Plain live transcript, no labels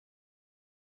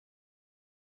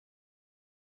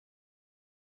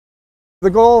The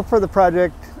goal for the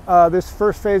project, this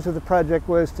first phase of the project,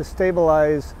 was to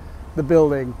stabilize the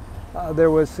building. There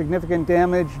was significant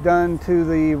damage done to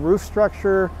the roof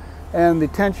structure and the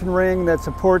tension ring that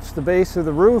supports the base of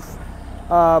the roof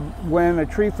when a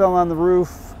tree fell on the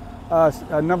roof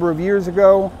a number of years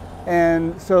ago.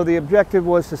 And so the objective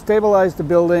was to stabilize the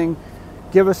building,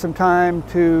 give us some time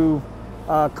to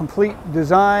complete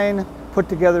design, put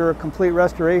together a complete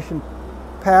restoration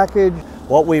package.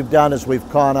 What we've done is we've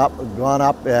gone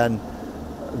up and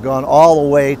gone all the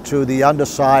way to the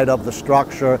underside of the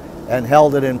structure and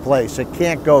held it in place. It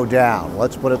can't go down,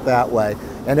 let's put it that way.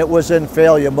 And it was in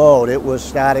failure mode. It was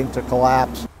starting to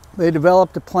collapse. They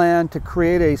developed a plan to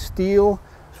create a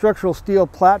structural steel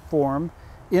platform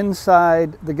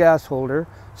inside the gas holder,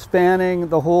 spanning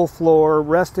the whole floor,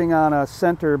 resting on a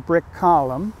center brick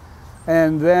column.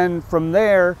 And then from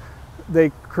there,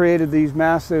 they created these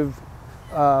massive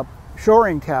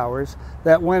shoring towers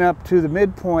that went up to the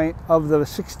midpoint of the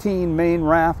 16 main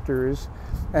rafters,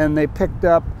 and they picked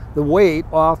up the weight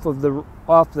off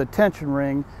the tension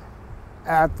ring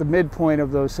at the midpoint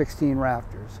of those 16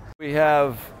 rafters. We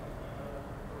have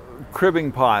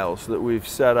cribbing piles that we've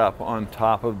set up on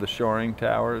top of the shoring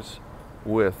towers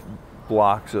with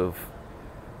blocks of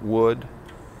wood,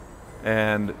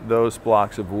 and those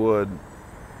blocks of wood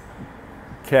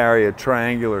carry a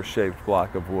triangular shaped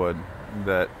block of wood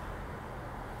that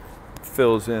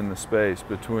fills in the space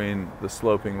between the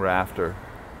sloping rafter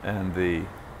and the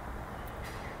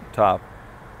top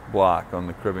block on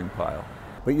the cribbing pile.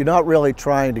 But you're not really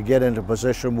trying to get into a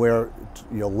position where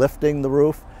you're lifting the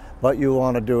roof. What you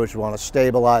want to do is you want to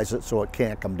stabilize it so it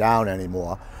can't come down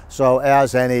anymore. So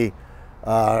as any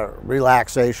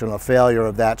relaxation or failure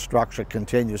of that structure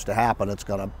continues to happen, it's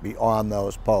going to be on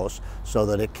those posts so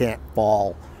that it can't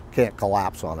fall, can't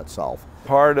collapse on itself.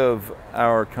 Part of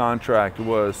our contract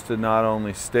was to not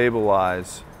only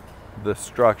stabilize the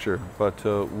structure, but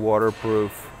to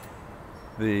waterproof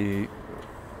the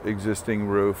existing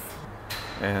roof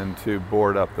and to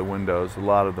board up the windows. A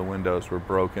lot of the windows were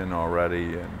broken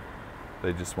already, and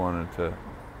they just wanted to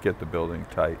get the building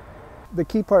tight. The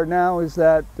key part now is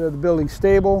that the building's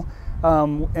stable,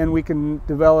 and we can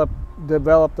develop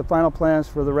the final plans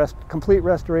for the complete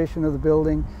restoration of the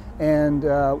building and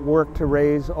work to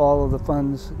raise all of the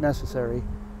funds necessary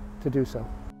to do so.